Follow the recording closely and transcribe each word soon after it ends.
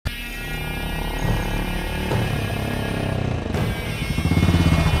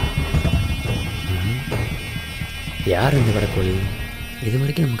யார் இந்த வடக்கோழி? இது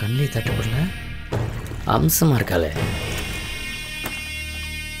வரைக்கும் நம்ம கண்ணிலே தட்டுப்படல. அம்சமாக இருக்காளே.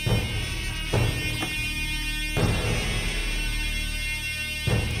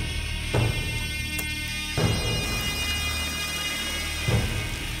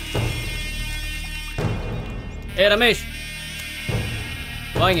 ஏ ரமேஷ்,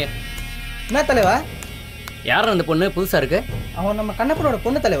 வாங்க. என்ன தலைவா? யாரும் அந்த பொண்ணு புதுசா இருக்கு? அவன் நம்ம கண்ணப்பனோட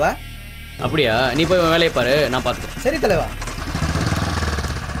பொண்ணு தலைவா. அப்படியா? நீ போய் வேலையை பாரு, நான் பார்த்துக்கிறேன். சரி தலைவா.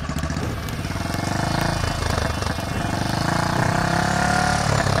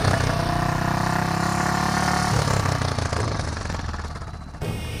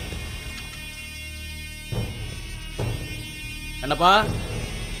 கண்ணப்பா,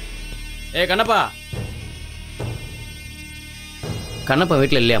 ஏ கண்ணப்பா. கண்ணப்பா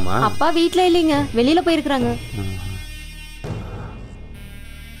வீட்டில் இல்லையாம்மா? அப்பா வீட்டில் இல்லைங்க, வெளியில போயிருக்கிறாங்க.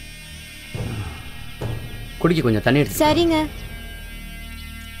 குடிக்க கொஞ்சம் தண்ணி எடுத்து. சரிங்க.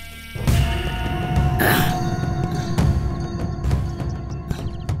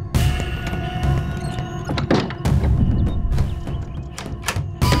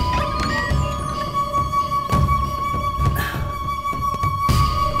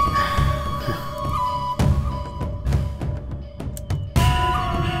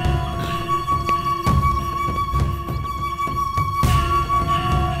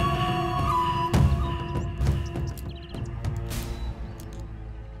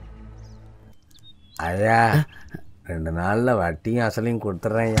 ஐயா 2 நாளில் வட்டியும் அசலையும்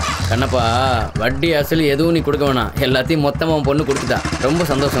கொடுத்துட்றேன். கண்ணப்பா, வட்டி அசல் எதுவும் நீ கொடுக்க வேணாம், எல்லாத்தையும் மொத்தமாக பொண்ணு கொடுத்துட்டா. ரொம்ப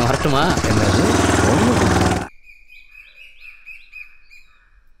சந்தோஷம். வரட்டுமா? என்னது பொண்ணு?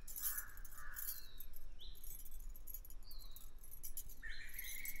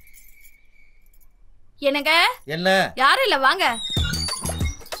 என்னங்க? என்ன? யாரும் இல்ல, வாங்க.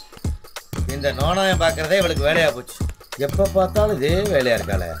 இந்த நோனாயம் பாக்குறதே இவளுக்கு வேலையா போச்சு. எப்ப பார்த்தாலும் இதே வேலையா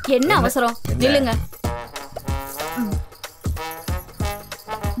இருக்காளே. என்ன அவசரம்? நில்லுங்க.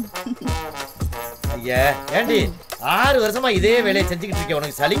 ஐயா, ஏண்டி 6 வருஷமா இதே வேலையை செஞ்சுக்கிட்டு இருக்க,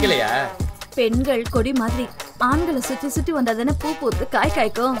 உனக்கு சலிக்கலையா? பெண்கள் கொடி மாதிரி ஆண்களை சுத்தி சுத்தி வந்தாதானே பூ பூத்து காய்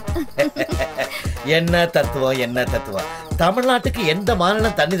காய்க்கும். என்ன தத்துவம், என்ன தத்துவம். தமிழ்நாட்டுக்கு எந்த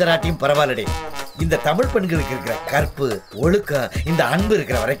மாநிலம் தண்ணி தராட்டியும் பரவாயில்லடி, இந்த தமிழ் பெண்களுக்கு இருக்கிற கற்பு, ஒழுக்கம், இந்த அன்பு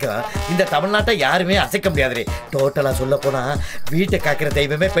இருக்கிற வரைக்கும் இந்த தமிழ்நாட்டை யாருமே அசைக்க முடியாதுடி. டோட்டலா சொல்ல போனா வீட்டை காக்கிற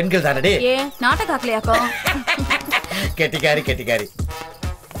தெய்வமே பெண்கள் தானடி. ஏன் நாட்டை காக்கலையாக்கும்? கெட்டிக்காரி கெட்டிக்காரி.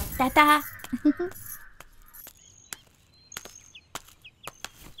 டாடா.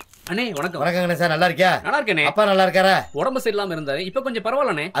 அண்ணே வணக்கம். வணக்கங்கண்ணே சார், நல்லா இருக்கியா? நல்லா இருக்கேனே. அப்பா நல்லா இருக்காரா? உடம்பு சரியில்லாம இருந்தாரு, இப்ப கொஞ்சம்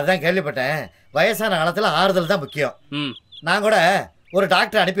பரவாயில்லண்ணே. அதான் கேள்விப்பட்டேன். வயசான காலத்துல ஆறுதல் தான் முக்கியம். நான் கூட ஒரு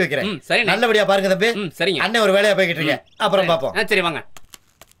டாக்டர் அனுப்பி வைக்கிறேன். சரி, நல்லபடியா பாருங்க தம்பி. சரிங்க. அண்ணன் ஒரு வேலையா போய்கிட்டு இருக்கேன், அப்புறம் பாப்போம். சரி வாங்க.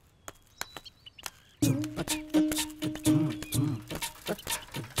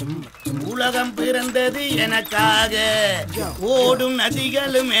 உலகம் பிறந்தது எனக்காக, ஓடும்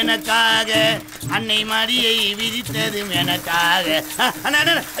நதிகளும் எனக்காக, அன்னை மரியை விதித்ததும் எனக்காக.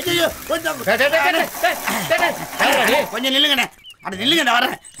 கொஞ்சம் நில்லுங்கண்ணே, அப்படி நில்லுங்கண்ணே,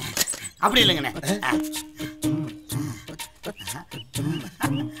 வரேன். அப்படி இல்லைங்கண்ணே.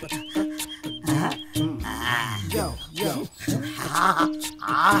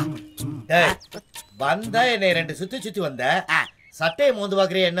 வந்தா என்னை 2 சுத்தி சுத்தி வந்த, சட்டையை மோந்து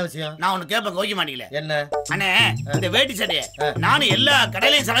பாக்குறிய, என்ன விஷயம்? நான் ஒண்ணு கேட்பேன், கோவிக்க மாட்டீங்களே. என்ன? அண்ணே, இந்த வேட்டி சட்டையை நானும் எல்லா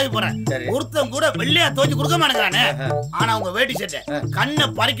கடையிலையும் செலவு போறேன், ஒருத்தன் கூட வெள்ளையா தோச்சு கொடுக்க மாட்டேங்கிறானே. ஆனா உங்க வேட்டி சட்டை கண்ணை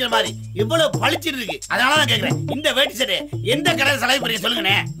பறிக்கிற மாதிரி இவ்வளவு பளிச்சிட்டு இருக்கு. அதனாலதான் கேக்குறேன், இந்த வேட்டி சட்டையை எந்த கடையில செலவு போறீங்க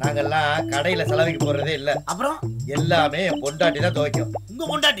சொல்லுங்கண்ணே. நாங்கெல்லாம் கடையில செலவுக்கு போறதே இல்ல. அப்புறம் எல்லாமே என் பொண்டாட்டி தான் துவைக்கும். உங்க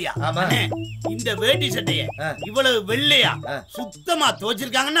பொண்டாட்டியா? ஆமா. இந்த வேட்டி சட்டையை இவ்வளவு வெள்ளையா சுத்தமா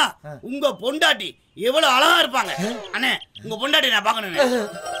துவைச்சிருக்காங்கன்னா உங்க பொண்டாட்டி எவ்வளவு அழகா இருப்பாங்க. அண்ணே, உங்க பொண்டாட்டி நான் பாக்கணும்.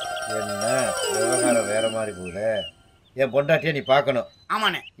 என்ன விவகாரம் வேற மாதிரி போகுது? என் பொண்டாட்டியை நீ பாக்கணும்.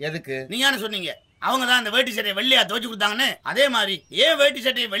 ஆமாண்ணே. எதுக்கு? நீங்க சொன்னீங்க அவங்க தான் அந்த வேட்டி சட்டையை வெள்ளையா துவைச்சு கொடுத்தாங்கன்னு. அதே மாதிரி ஏன் வேட்டி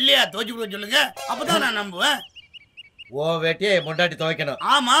சட்டையை வெள்ளையா துவைச்சு கொடுக்க சொல்லுங்க, அப்பதான் நான் நம்புவேன். ஓ வேட்டியை என் பொண்டாட்டி துவைக்கணும்.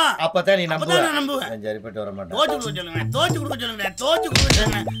 ஆமா, அப்பதான் நீ நம்புவேன். நான் நம்புவேன். சரிப்பட்டு வர மாட்டேன். துவைச்சு கொடுக்க சொல்லுங்க, துவைச்சு கொடுக்க சொல்லுங்க, துவைச்சு கொடுக்க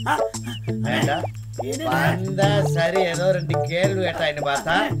சொல்லுங்க. வந்தா சரி, ஏதோ 2 கேள்வி கேட்டாயின்னு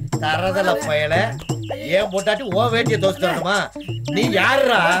பார்த்தா தரதல பயல. ஏன் பொண்டாட்டி ஓ வேட்டியை துவைச்சு தரணுமா? நீ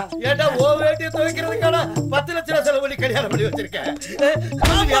யாருடா? ஏண்டா ஓ வேட்டியை துவைக்கிறதுக்கான 10 லட்சம் ரூபாய் செலவு பண்ணி கல்யாணம் பண்ணி வச்சிருக்க?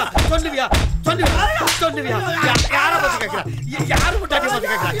 சொல்லுவியா சொல்லுவியா சொல்லுவியா சொல்லுவியா? யாரை பார்த்து கேட்கிறா? யாரு பொண்டாட்டியை பார்த்து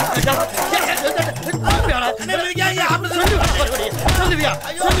கேட்கிறா? சொல்லுவியா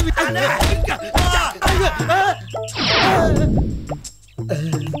என்ன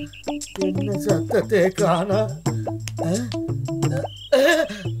சத்தத்தை காணா?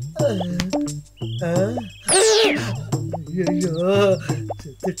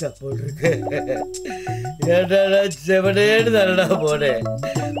 செத்துட்டா போட்டிருக்கு. ஏன்டா செவனேன்னு தானடா போனேன்.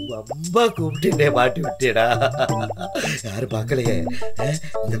 அம்மா கூப்பிட்டுட்டே மாட்டி விட்டேடா. யாரும் பார்க்கலையே.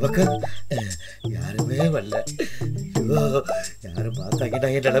 இந்த பக்கம் யாருமே வரல. ஐயோ, யாரும்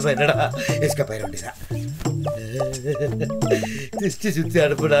பார்த்தாங்கன்னா என் நிலைமை என்னடா? எஸ்கா பயிர வேண்டியதா. திருஷ்டி சுத்தி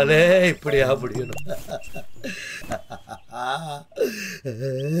அனுப்புனாலே இப்படியா முடியணும்.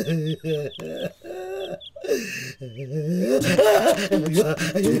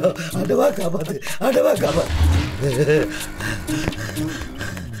 ஐயோ, அடவா காப்பாத்து, அடவா காப்பாத்து.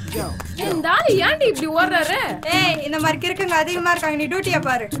 இந்த ஆளு ஏன்டி இப்படி ஓடுறாரு? ஏய், இந்த மாதிரி இருக்குங்க அதிகமா இருக்காங்க, நீ டியூட்டியை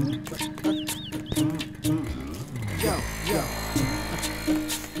பாரு.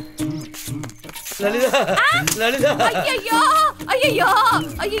 லலிதா, லலிதா. ஐயோ ஐயோ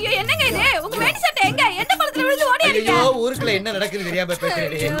ஐயோ, என்னங்க இது? உங்க வேட்டி சட்டை எங்க? எந்த பழத்துல விழுந்து ஓடியாரீங்க? ஐயோ, ஊருக்குள்ள என்ன நடக்குது தெரியாம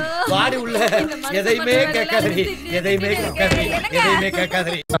பேசுறேடி. வாடி உள்ள. எதையுமே கேட்காதடி, எதையுமே கேட்காதடி, எதையுமே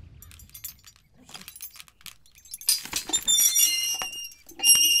கேட்காதடி.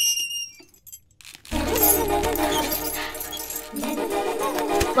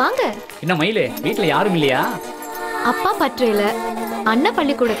 வாங்க. என்ன மயிலு, வீட்டுல யாரும் இல்லையா? அப்பா பற்றையில, அண்ணா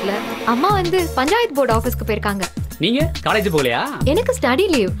பள்ளிக்கூடத்துல, அம்மா வந்து பஞ்சாயத்து போர்டு ஆபீஸ்க்கு போயிருக்காங்க. நீங்க காலேஜ் போகலையா? எனக்கு ஸ்டடி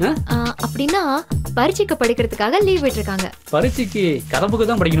லீவ். அப்படின்னா பரீட்சைக்கு படிக்கிறதுக்காக லீவ் விட்டுருக்காங்க. பரீட்சைக்கு கதம்புக்கு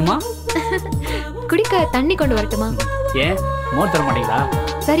தான் படிக்கணுமா? குடிக்க தண்ணி கொண்டு வரட்டுமா? ஏன் மோர் தர மாட்டீங்களா?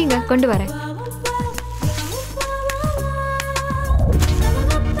 சரிங்க, கொண்டு வரேன்.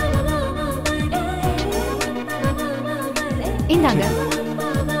 இந்தாங்க.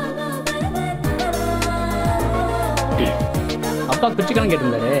 அப்பா பிரிச்சுக்கணும்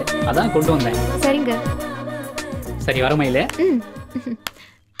கேட்டிருந்தாரு, அதான் கொண்டு வந்தேன். சரிங்க. சரி, வர மயிலே.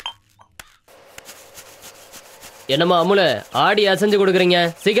 என்னம்மா அமுல, ஆடி அசைஞ்சு கொடுக்குறீங்க,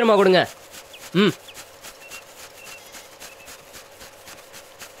 சீக்கிரமா கொடுங்க. ம்.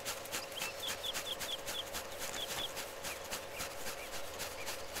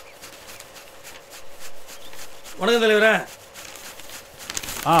 வணக்கம் தலைவரா.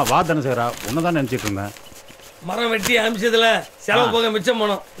 வா தனசேகரா, உன்னதான் நினைச்சிட்டு இருந்தேன். மரம் வெட்டி அமிச்சதுல செலவு போக மிச்சம்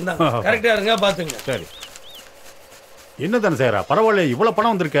போனோம். இந்த கரெக்டா இருங்க, பாத்துங்க. சரி. என்ன தனசேகரா, பரவாயில்ல, இவ்வளவு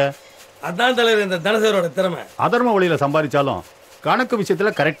பணம் வந்திருக்க? அதான் தலைவர் இந்த தனசேகரோட திறமை. அதர்ம வழியில சம்பாதிச்சாலும் கணக்கு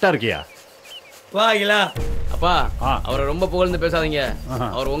விஷயத்துல கரெக்டா இருக்கியா? வாங்களா அப்பா, அவரை ரொம்ப புகழ்ந்து பேசாதீங்க.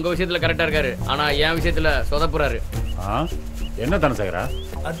 அவர் உங்க விஷயத்துல கரெக்டா இருக்காரு, ஆனா என் விஷயத்துல சொதப்புறாரு. என்ன தனசேகரா?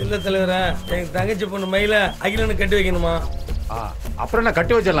 அது இல்ல தலைவர, எங்க தங்கச்சி பொண்ணு மயில அகிலன்னு கட்டி வைக்கணுமா? அப்புறம் என்ன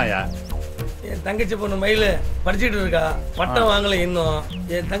கட்டி வச்சிடலாம்யா? என் தங்கச்சி பொண்ணு மயில படிச்சுட்டு இருக்கா, பட்டம் வாங்கல இன்னும்.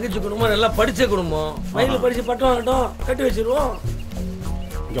 என் தங்கச்சி குடும்பம் நல்லா படிச்ச குடும்பம். மயில படிச்சு பட்டம் வாங்கட்டும், கட்டி வச்சிருவோம்.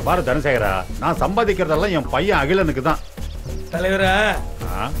 இங்க பாரு தனசேகரா, நான் சம்பாதிக்கிறதெல்லாம் என் பையன் அகிலனுக்கு தான். தலைவர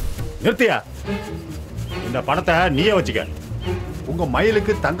நிறுத்தியா? இந்த பணத்தை நீயே வச்சுக்க. உங்க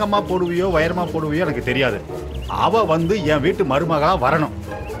மயிலுக்கு தங்கமா போடுவியோ வயரமா போடுவியோ எனக்கு தெரியாது. அவ வந்து என் வீட்டு மருமகளா வரணும்,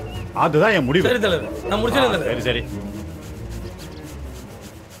 அதுதான் என் முடிவு. சரி தலைவர், நான் முடிச்சிடுறேன். சரி சரி.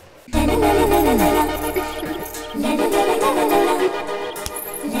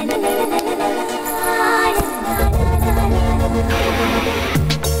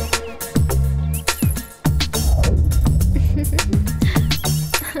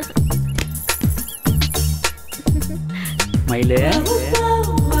 மயிலே.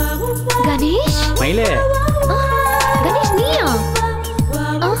 கணேஷ். மயிலே. கணேஷ், நீயா?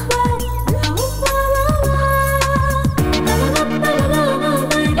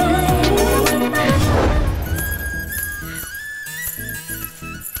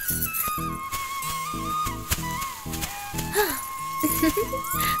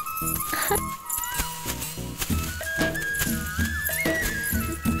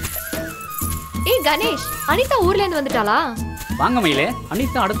 ஏய் கணேஷ், அனிதா ஊர்ல இருந்து வந்துட்டாளா? வாங்க மயிலே,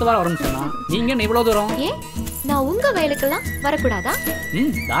 அனிதா அடுத்த வாரம் வரணும்னு சொன்னா. நீங்க என்ன இவ்வளவு தூரம்? ஏன், நான் உங்க வயலுக்கெல்லாம் வரக்கூடாதா?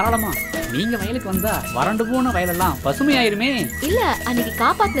 தாராளமா. நீங்க வயலுக்கு வந்தா வறண்டு போன வயலெல்லாம் பசுமையாயிருமே. இல்ல, அன்னைக்கு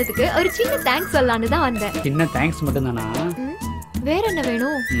காப்பாத்துனதுக்கு ஒரு சின்ன தேங்க்ஸ் சொல்லலான்னு தான் வந்தேன். சின்ன தேங்க்ஸ் மட்டும் தானா? வேற என்ன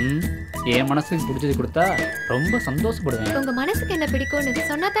வேணும்? என் மனசுக்கு பிடிச்சது கொடுத்தா ரொம்ப சந்தோஷப்படுவேன். உங்க மனசுக்கு என்ன பிடிக்கும்னு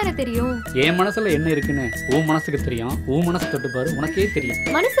சொன்னா தானே தெரியும். என் மனசுல என்ன இருக்குன்னு உன் மனசுக்கு தெரியும். உன் மனசு தொட்டு பாரு, உனக்கே தெரியும்.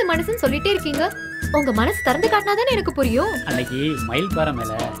 மனசு மனசுன்னு சொல்லிட்டே இருக்கீங்க, உங்க மனசு திறந்து காட்டினாதானே எனக்கு புரியும். அன்னைக்கு மயில் பாறை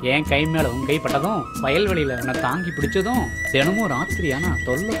மேல என் கை மேல உன் கை பட்டதும், வயல்வெளியில உன்னை தாங்கி பிடிச்சதும், தினமும் ராத்திரி ஆனா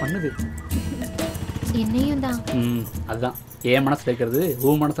தொல்லை பண்ணுது. என்னையும் தான். அதுதான் என் மனசுல இருக்கிறது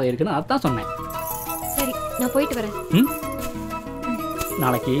உன் மனசுல இருக்குன்னு அதான் சொன்னேன். சரி, நான் போயிட்டு வரேன்.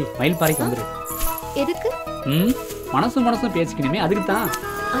 நாளைக்கு மயில் பாறைக்கு வந்துரு. எதுக்கு? மனசும் பேசிக்கணுமே, அதுக்கு தான்.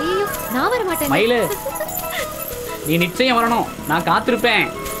 ஐயோ, நான் வர மாட்டேன். மயிலு, நீ நிச்சயம் வரணும், நான் காத்திருப்பேன்.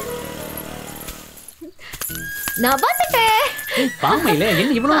 நான் வந்துட்டேன். பாமையில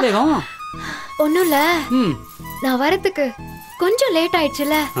என்ன இவ்வளவு வேகம்? ஒண்ணும் இல்ல, நான் வரதுக்கு கொஞ்சம் லேட்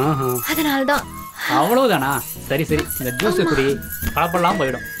ஆயிடுச்சுல, அதனாலதான். அவ்வளவுதானா? சரி சரி, இந்த ஜூஸ் குடி, கலப்பெல்லாம்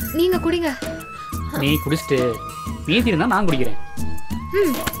போயிடும். நீங்க குடிங்க. நீ குடிச்சிட்டு மீதி இருந்தா நான் குடிக்கிறேன்.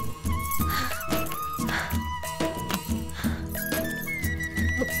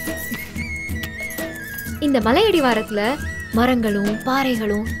 இந்த மலையடிவாரத்துல மரங்களும்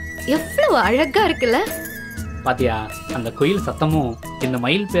பாறைகளும் எவ்வளவு அழகா இருக்குல்ல. பாத்தியா, அந்த குயில் சத்தமும் இந்த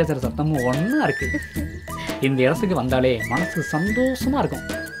மயில் பேசுற சத்தமும் ஒண்ணா இருக்கு. இந்த இடத்துக்கு வந்தாலே மனசு சந்தோஷமா இருக்கும்.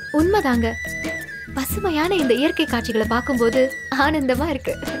 உண்மைதாங்க, பசுமையான இந்த இயற்கை காட்சிகளை பார்க்கும்போது ஆனந்தமா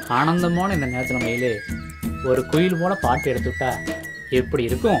இருக்கு. ஆனந்தமான இந்த நேரத்துல மயிலே ஒரு குயில் போல பாட்டு எடுத்துட்டா எப்படி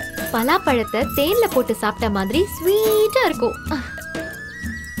இருக்கும்? பலாப்பழத்தை தேன்ல போட்டு சாப்பிட்ட மாதிரி ஸ்வீட்டா இருக்கும்.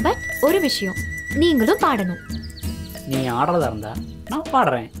 பட் ஒரு விஷயம், நீங்களும் பாடணும். நீ ஆடுறதா இருந்தா நான்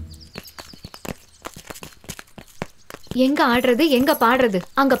பாடுறேன். எங்க ஆடுறது எங்க பாடுறது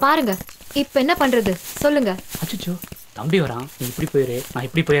அங்க பாருங்க. இப்ப என்ன பண்றது சொல்லுங்க. அச்சோ, தம்பி வரான், நீ இப்படி போயிரு, நான்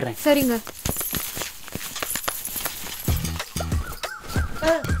இப்படி போயிடுறேன். சரிங்க.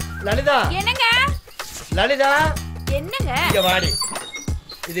 லலிதா. என்னங்க? லலிதா. என்னங்க? இங்க வாடி.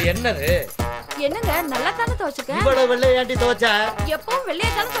 இது என்னது? என்னங்க, நல்லா தானே துவைச்சிருக்கேன். இவ்வளவு வெள்ளை ஏண்டி துவைச்ச? எப்பவும்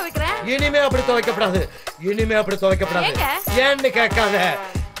வெள்ளையா தானே துவைக்கிறேன். இனிமே அப்படி துவைக்கப்படாது, இனிமே அப்படி துவைக்கப்படாது. ஏன்னு கேட்காத,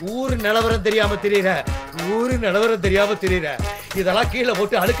 ஊரு நிலவரம் தெரியாம திரியற, ஊரு நிலவரம் தெரியாம திரியற. இதெல்லாம் கீழே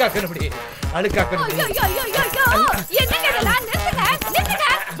போட்டு அழுக்காக்கணும், அழுக்காக்கணும். என்னங்க இதெல்லாம்? நிறுத்துங்க, நிறுத்துங்க.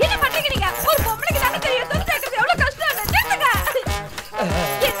 என்ன பண்றீங்க நீங்க? ஒரு பொம்பளைக்கு தானே தெரியும் துணி துவைக்கிறது எவ்வளவு கஷ்டம். நிறுத்துங்க.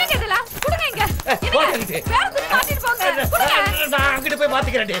 என்னங்க இதெல்லாம்? குடுங்க இங்க. வேற துணி மாத்திட்டு போங்க. குடுங்க. நான் அங்கிட்டு போய்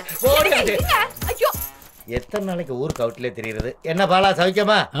மாத்திக்கிறேன். ஓடி. ஐயோ, எத்தனை நாளைக்கு ஊருக்கு அவுட்லயே தெரியுது? என்ன பாலா,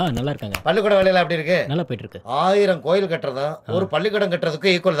 சவிக்கமா? நல்லா இருக்காங்க. பள்ளிக்கூட வேலையில அப்படி இருக்கு? நல்லா போயிட்டு இருக்கு. 1000 கோயில் கட்டுறதும் ஒரு பள்ளிக்கூடம்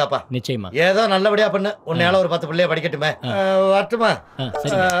கட்டுறதுக்கு ஈக்குவல் தாப்பா. நிச்சயமா. ஏதோ நல்லபடியா பண்ணு. உன்னால ஒரு 10 பிள்ளைய படிக்கட்டுமே. வரட்டுமா?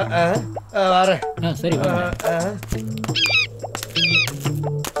 வரேன். சரி.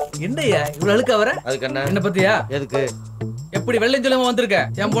 என்னையா இவ்வளவு அழுக்க வர? அதுக்கு என்ன? என்ன பத்தியா? எதுக்கு? எப்படி வெள்ளஞ்சொலமா வந்திருக்க?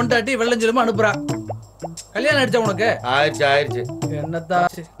 என் பொண்டாட்டி வெள்ளஞ்சொலமா அனுப்புறா. கல்யாணம் ஆயிடுச்சா உனக்கு? ஆயிடுச்சு. என்னத்தா?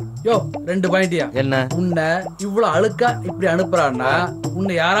 யோ, 2 பாயிண்டியா? என்ன? உன்னை இவ்வளவு அழுக்கா இப்படி அனுப்புறான்னா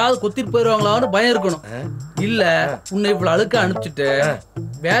உன்னை யாராவது கொத்திட்டு போயிருவாங்களான்னு பயம் இருக்கணும். இல்ல உன்னை இவ்வளவு அழுக்கா அனுப்பிச்சிட்டு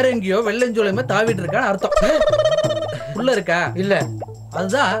வேற எங்கேயோ வெள்ளஞ்சோலையுமே தாவிட்டு இருக்கான்னு அர்த்தம். உள்ள இருக்கா? இல்ல.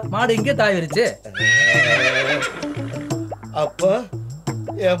 அதுதான் மாடு இங்கே தாவிருச்சு. அப்ப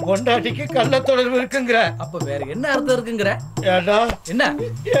என் பொண்டாட்டிக்கு கள்ள தொடர்பு இருக்குங்கிற? அப்ப வேற என்ன அர்த்தம் இருக்குங்கிற? ஏடா, என்ன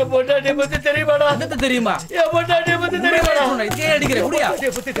என் பொண்டாட்டியை பத்தி தெரியுமாடா? என்னத்த தெரியுமா? என் பொண்டாட்டியை பத்தி தெரியுமாடா? இதே அடிக்கிற முடியா?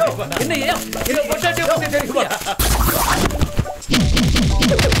 என்ன என் பொண்டாட்டியை பத்தி தெரியுமா?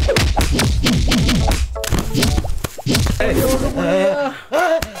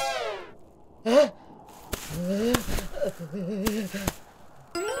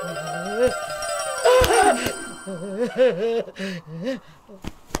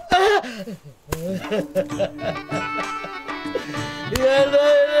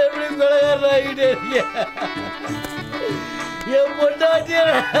 எப்படி கொலைகாரனாகிட்டே இருக்கிய? என் பொண்டாட்டிய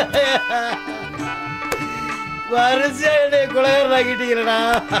வரிசையா என்னை கொலைகாரனாகிட்டீங்களா?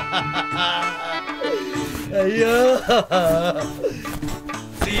 ஐயோ,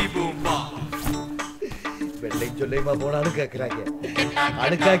 வெள்ளை சொல்லையுமா போனாலும் கேட்கிறாங்க,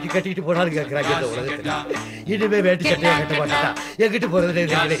 அழுக்காக்கி கட்டிட்டு போனாலும் கேட்கிறாங்க. இந்த உலகத்துல இனிமே வேட்டி சட்டையா கட்ட மாட்டா, எங்கிட்டு போறது